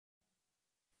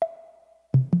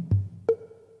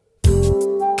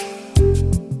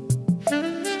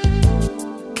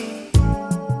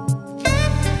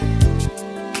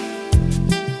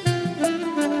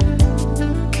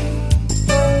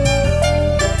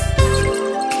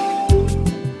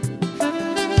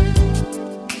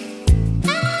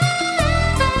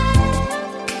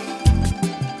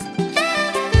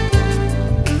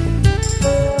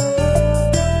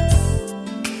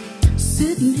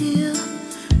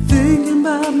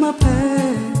about my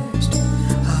past,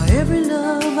 how every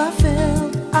love I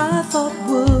felt I thought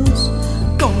was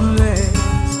gonna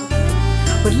last.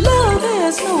 But love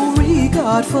has no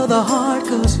regard for the heart,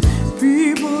 'cause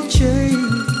people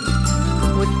change.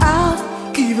 Without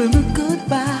even a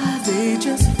goodbye, they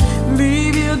just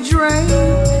leave you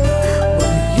drained.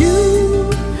 But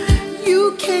you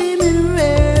came and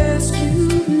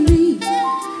rescued me,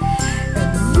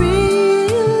 and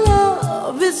real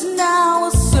love is now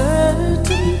a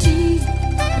certainty.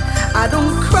 I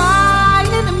don't cry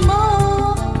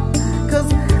anymore, 'cause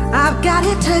I've got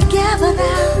it together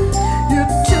now. You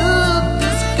took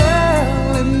this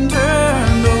girl and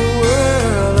turned the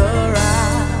world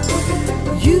around.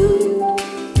 You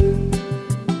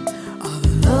are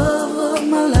the love of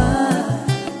my life,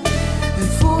 and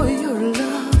for your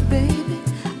love, baby,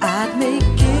 I'd make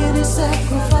any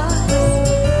sacrifice.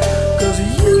 'Cause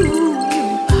you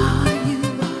are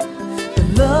the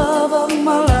love of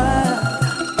my life,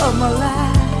 of my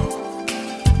life,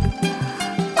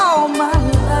 all my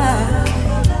life.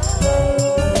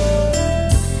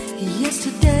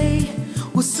 Yesterday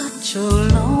was such a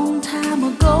long time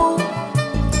ago.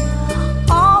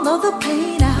 All of the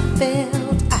pain I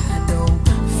felt, I don't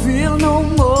feel no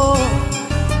more.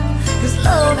 'Cause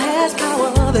love has power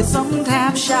that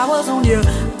sometimes showers on you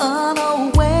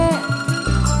unaware.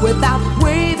 Without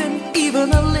waving even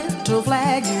a little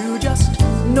flag, you just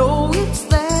know it's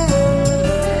there.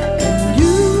 And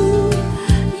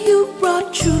you brought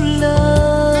true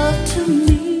love to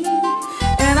me,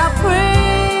 and I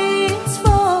praise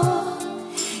for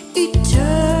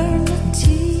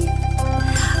eternity.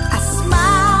 I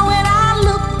smile when I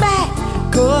look back,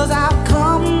 'cause I've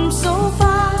come so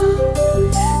far.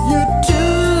 You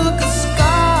took a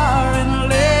scar and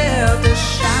left a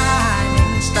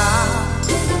shining star.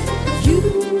 You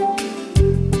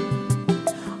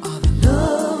are the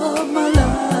love of my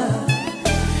life,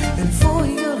 and for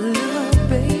your love,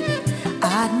 baby,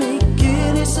 I'd make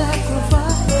any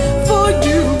sacrifice. For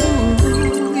you,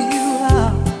 you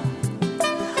are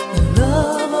the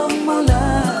love of my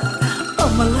life,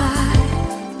 of my life,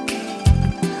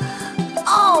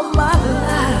 all my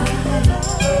life.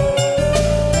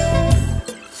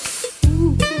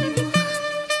 Ooh,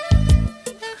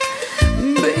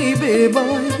 baby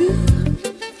boy,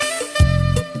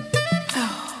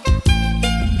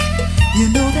 you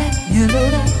know that you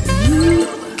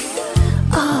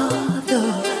are the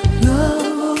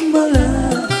love of my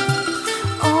life,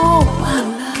 all my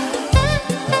life,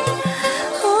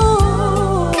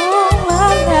 all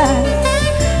my life.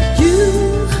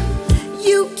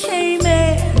 You came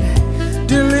and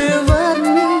delivered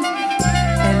me,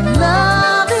 and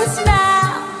love is now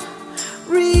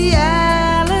reality.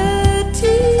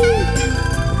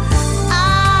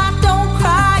 I don't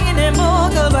cry anymore,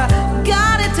 'cause I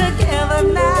got it together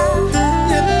now.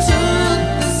 You took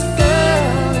this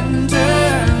girl and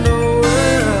turned the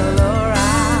world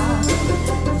around.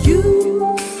 You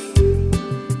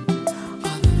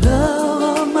are the love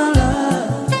of my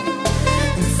life,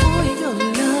 and for your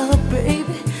love,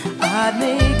 baby, I'd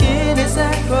make any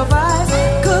sacrifice.